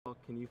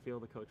Can you feel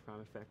the Coach Prime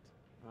effect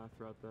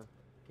throughout the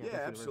campus?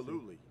 Yeah,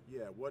 absolutely.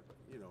 Yeah, what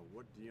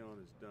Deion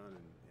has done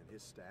and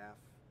his staff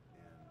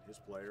and his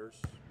players,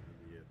 and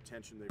the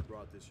attention they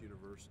brought this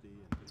university,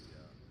 and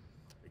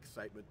the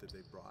excitement that they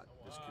brought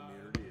this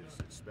community is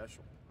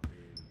special. I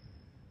mean,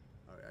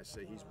 I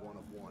say he's one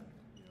of one.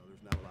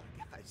 There's not a lot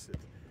of guys that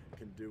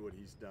can do what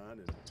he's done,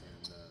 and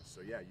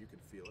so yeah, you can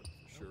feel it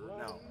for sure.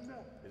 Now,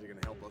 is it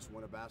going to help us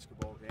win a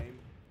basketball game?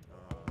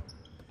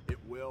 It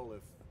will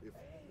if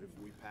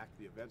we pack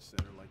the event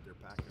center like they're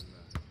packing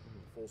the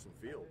Folsom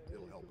Field.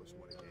 It'll help us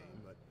win a game.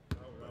 But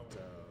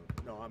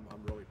no,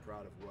 I'm really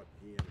proud of what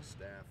he and his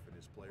staff and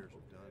his players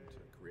have done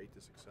to create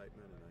this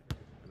excitement. And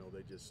I know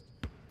they just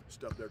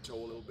stubbed their toe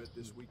a little bit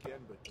this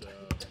weekend, but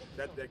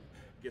that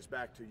gets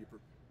back to you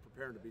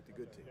preparing to beat the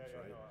good teams,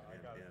 right?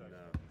 And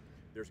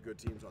there's good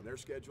teams on their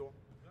schedule.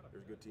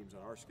 There's good teams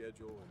on our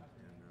schedule, and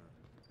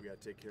we got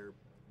to take care of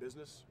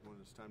business when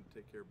it's time to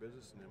take care of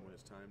business, and then when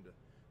it's time to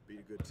beat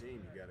a good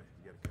team, you got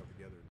to come together.